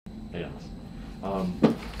Hey,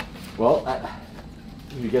 well,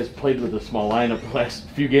 you guys played with a small lineup the last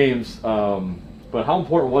few games, but how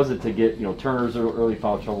important was it to get Turner's early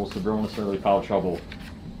foul trouble, Sabonis early foul trouble,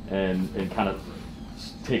 and kind of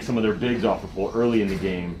take some of their bigs off the floor early in the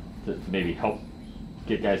game to maybe help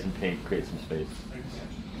get guys in paint, create some space?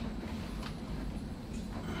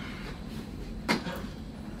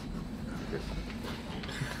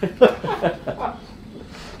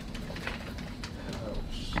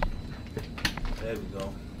 There we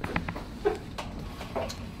go.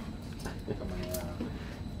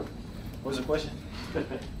 What was the question?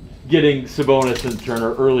 Getting Sabonis and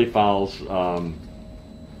Turner early fouls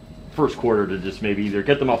first quarter to just maybe either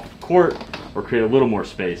get them off the court or create a little more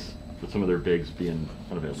space with some of their bigs being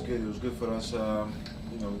unavailable. It was good for us. We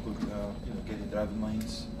could get the driving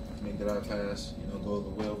lanes, make the right pass. Go the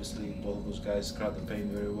way. Obviously, both of those guys crowd the paint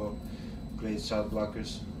very well. Great shot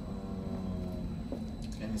blockers,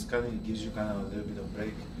 and it gives you kind of a little bit of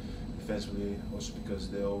break defensively, also because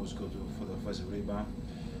they always go for the offensive rebound.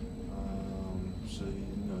 So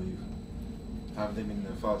you have them in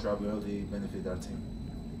the foul trouble early, benefit our team.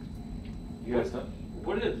 You guys,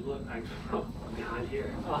 what did it look like behind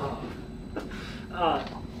here?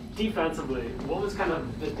 Defensively, what was kind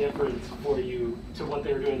of the difference for you to what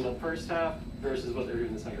they were doing in the first half versus what they were doing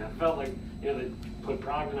in the second half? It felt like they put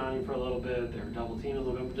Brogdon on you for a little bit, they were double teaming a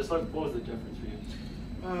little bit. Just like, what was the difference for you?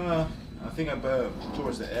 I think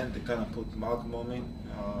towards the end they kind of put Malcolm on me,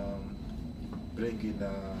 bringing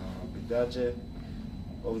Bidaje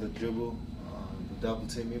over the dribble, double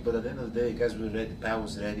team me. But at the end of the day, guys were ready. Pat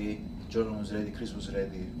was ready, Jordan was ready, Khris was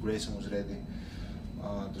ready, Grayson was ready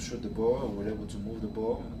to shoot the ball. We were able to move the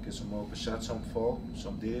ball, get some open shots. Some fall,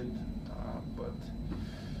 some didn't. But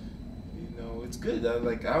it's good. I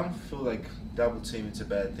don't feel like double team it's a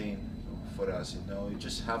bad thing for us. You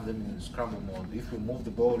just have them in scramble mode. If we move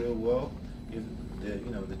the ball real well, if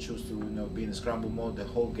they choose to be in scramble mode the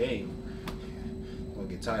whole game, we'll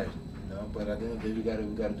get tired. But at the end of the day,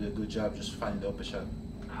 we gotta do a good job just finding the open shot.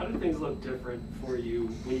 How do things look different for you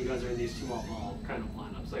when you guys are in these two-off ball kind of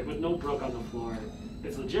lineups? Like with no Brook on the floor,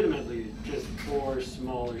 it's legitimately just 4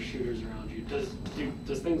 smaller shooters around you. Does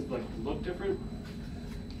things look different?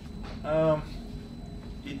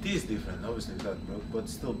 It is different, obviously without Brook, but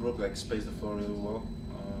still Brook space the floor really well.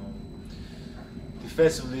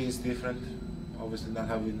 Defensively, it's different. Obviously, not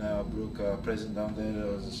having Brook present down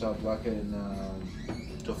there as a shot blocker and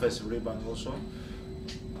to offensive rebound also.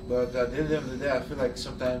 But at the end of the day, I feel like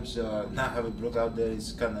sometimes not having Brook out there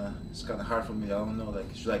is kind of hard for me. I don't know,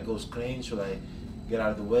 should I go screen? Should I get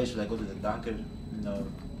out of the way? Should I go to the dunker?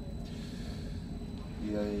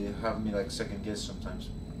 You have me second guess sometimes.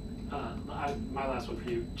 My last one for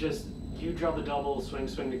you. Just you draw the double, swing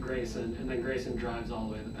to Grayson, and then Grayson drives all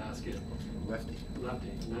the way to the basket. Lefty,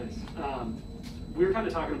 nice. We were kind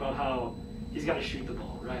of talking about how he's got to shoot the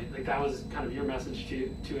ball, right? That was kind of your message to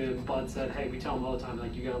him. Bud said, hey, we tell him all the time,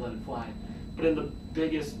 you got to let it fly. But in one of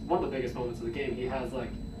the biggest moments of the game, he has the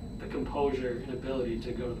composure and ability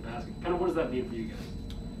to go to the basket. Kind of what does that mean for you guys?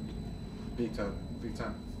 Big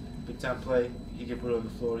time play. He can put it on the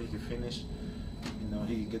floor. He can finish.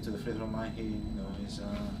 He can get to the free throw line. He's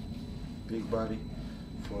a big body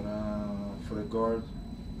for a guard.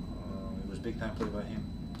 It was big time play by him.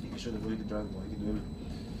 He can shoot the ball. He can drive the ball. He can do everything.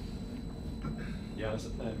 Giannis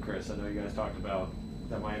and Khris, I know you guys talked about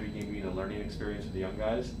that Miami game being a learning experience for the young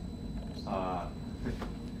guys. How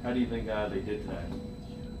do you think they did today?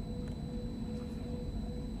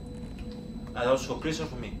 That was for Khris or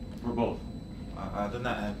for me? For both. I don't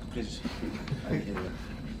know. Khris. I didn't hear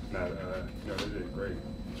that. They did great.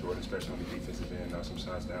 Jordan, especially on the defensive end, knocked some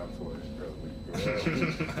shots down for us.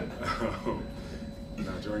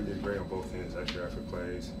 Jordan did great on both ends, extra effort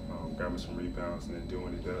plays, grabbing some rebounds, and then doing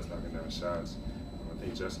what he does, knocking down shots. I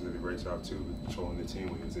think Justin did a great job too, controlling the team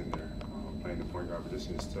when he was in there. Playing the point guard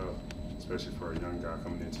position is tough, especially for a young guy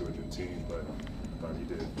coming into a new team. But I thought he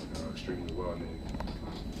did extremely well. And then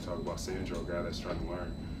talk about Sandro, a guy that's trying to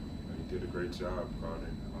learn. He did a great job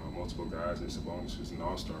guarding multiple guys. And Sabonis, who's an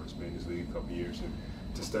all-star, has been in this league a couple years, and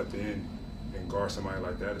to step in and guard somebody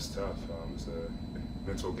like that is tough. It's a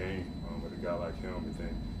mental game with a guy like him. And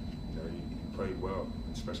then he played well,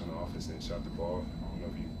 especially on the offense, and shot the ball. I don't know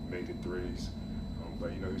if he made the threes,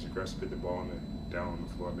 but he was aggressive, hit the ball and down on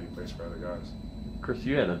the floor, made plays for other guys. Khris,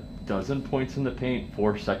 you had a dozen points in the paint,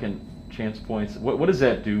 4 second chance points. What does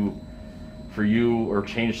that do for you, or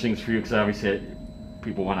change things for you? Because obviously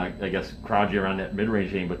people want to, I guess, crowd you around that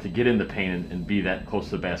mid-range game, but to get in the paint and be that close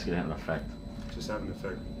to the basket and have an effect. Just having an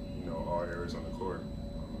effect, all areas on the court.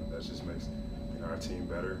 That just makes our team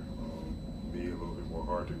better, be a little bit more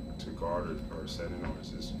hard to guard or set in on. It's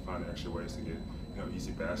just finding extra ways to get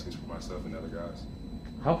easy baskets for myself and other guys.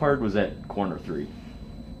 How hard was that corner three?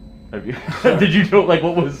 Have you did you know like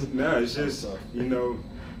what was? No, it's just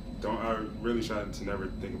I really try to never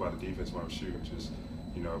think about the defense when I'm shooting. Just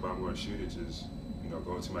if I'm going to shoot it, just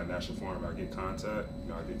go into my natural form. I get contact.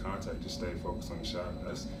 Just stay focused on the shot.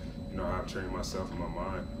 That's how I've trained myself in my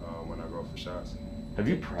mind when I go for shots. Have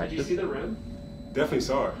you practiced? Did you see the rim? Definitely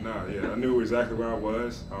saw it. I knew exactly where I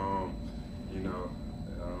was.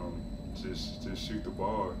 Just shoot the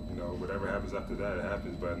ball. Whatever happens after that, it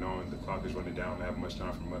happens. But knowing the clock is running down, I have much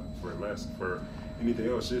time for anything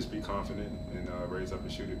else. Just be confident and raise up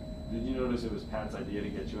and shoot it. Did you notice it was Pat's idea to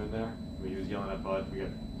get you in there? When he was yelling at Bud, we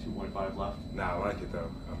got 2.5 left. Nah, I like it though.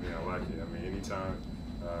 I like it. Anytime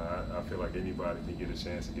I feel like anybody can get a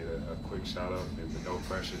chance to get a quick shot up with no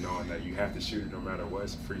pressure, knowing that you have to shoot it no matter what.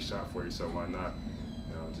 It's a free shot for you, so why not?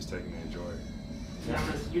 Just taking it and enjoy it.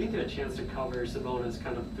 Giannis, you didn't get a chance to cover Sabonis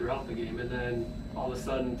kind of throughout the game, and then all of a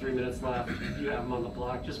sudden, 3 minutes left, you have him on the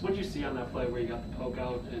block. Just what did you see on that play where you got the poke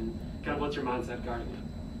out, and kind of what's your mindset guarding it?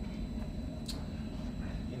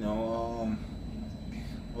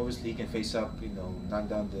 Obviously he can face up, knock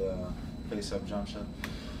down the face up jump shot.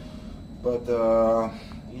 But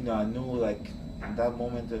I knew like in that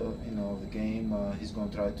moment, of the game, he's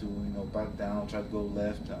gonna try to, back down, try to go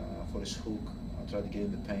left for his hook, try to get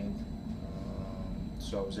in the paint.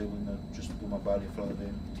 So I was able just to put my body in front of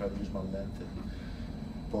him, try to use my length and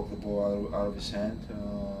poke the ball out of his hand.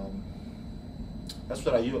 That's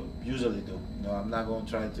what I usually do. I'm not going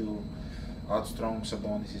to try to outstrong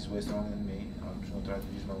Sabonis. He's way stronger than me. I'm just going to try to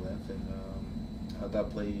use my length, and that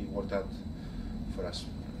play worked out for us.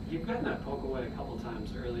 You've gotten that poke away a couple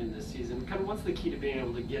times early in this season. Kind of what's the key to being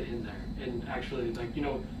able to get in there and actually,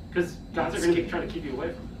 because guys are going to try to keep you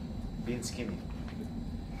away from it? Being skinny.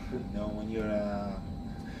 When you're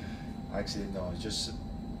actually just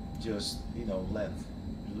length,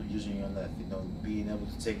 using your length. Being able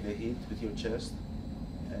to take the hit with your chest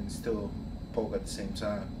and still poke at the same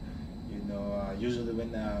time. Usually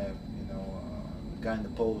when guy in the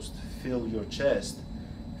post feel your chest,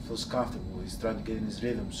 he feels comfortable. He's trying to get in his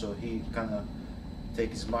rhythm, so he kind of take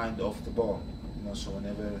his mind off the ball. So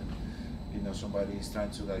whenever somebody is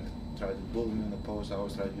trying to try to bully me in the post, I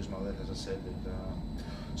always try to use my length, as I said. And,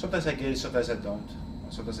 sometimes I get it, sometimes I don't.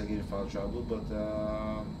 Sometimes I get in foul trouble, but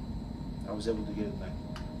I was able to get it tonight.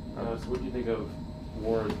 So what do you think of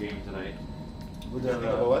Warren's game tonight? What do you think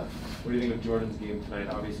about what? What do you think of Jordan's game tonight?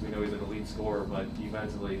 Obviously, we know he's an elite scorer, but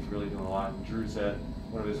defensively, he's really doing a lot. And Drew said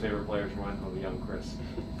one of his favorite players reminds him of a young Khris.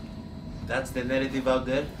 That's the narrative out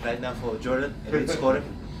there right now for Jordan, elite scorer.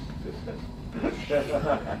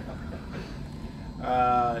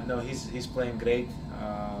 No, he's playing great.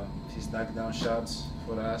 He's knocking down shots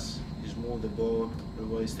for us. He's moved the ball.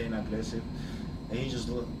 Everybody's staying aggressive, and he's just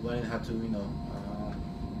learning how to,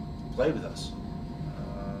 play with us.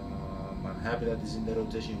 I'm happy that he's in the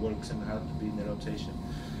rotation. He works and hard to be in the rotation,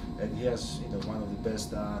 and he has, one of the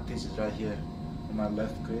best pieces right here on my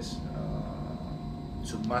left, Khris,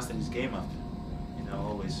 to master his game after,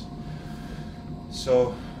 always.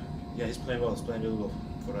 So, yeah, he's playing well. He's playing really well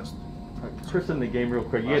for us. Khris, in the game real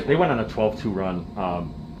quick, they went on a 12-2 run.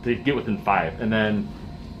 They get within 5, and then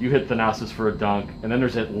you hit Thanasis for a dunk, and then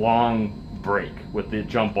there's that long break with the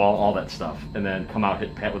jump ball, all that stuff, and then come out,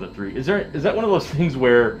 hit Pat with a 3. Is that one of those things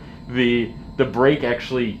where the break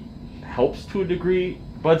actually helps to a degree?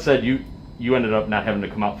 Bud said you ended up not having to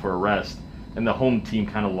come out for a rest, and the home team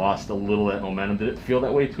kind of lost a little of that momentum. Did it feel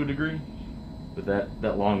that way to a degree with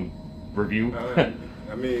that long review? I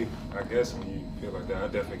guess when you feel like that, I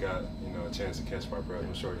definitely got a chance to catch my breath.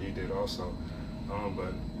 I'm sure he did also.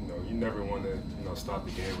 But you never want to stop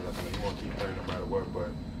the game or nothing. You want to keep playing no matter what. But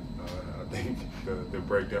I think the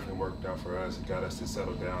break definitely worked out for us. It got us to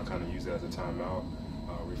settle down, kind of use it as a timeout,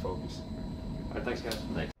 refocus. All right, thanks, guys.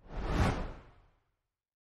 Thanks.